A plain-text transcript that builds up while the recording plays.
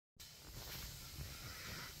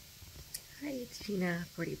it's Gina,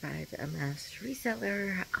 45MS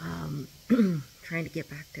reseller, trying to get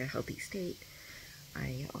back to a healthy state.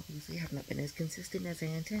 I obviously have not been as consistent as I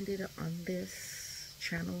intended on this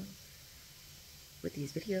channel with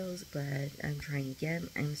these videos, but I'm trying again.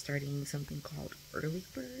 I'm starting something called Early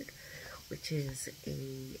Bird, which is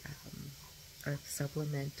a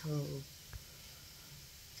supplemental,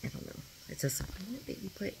 I don't know, it's a supplement that you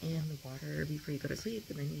put in the water before you go to sleep,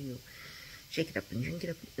 and then you shake it up and drink it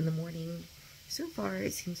up in the morning. So far,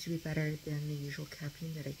 it seems to be better than the usual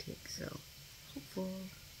caffeine that I take, so hopeful.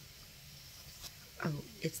 Oh,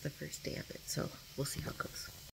 it's the first day of it, so we'll see how it goes.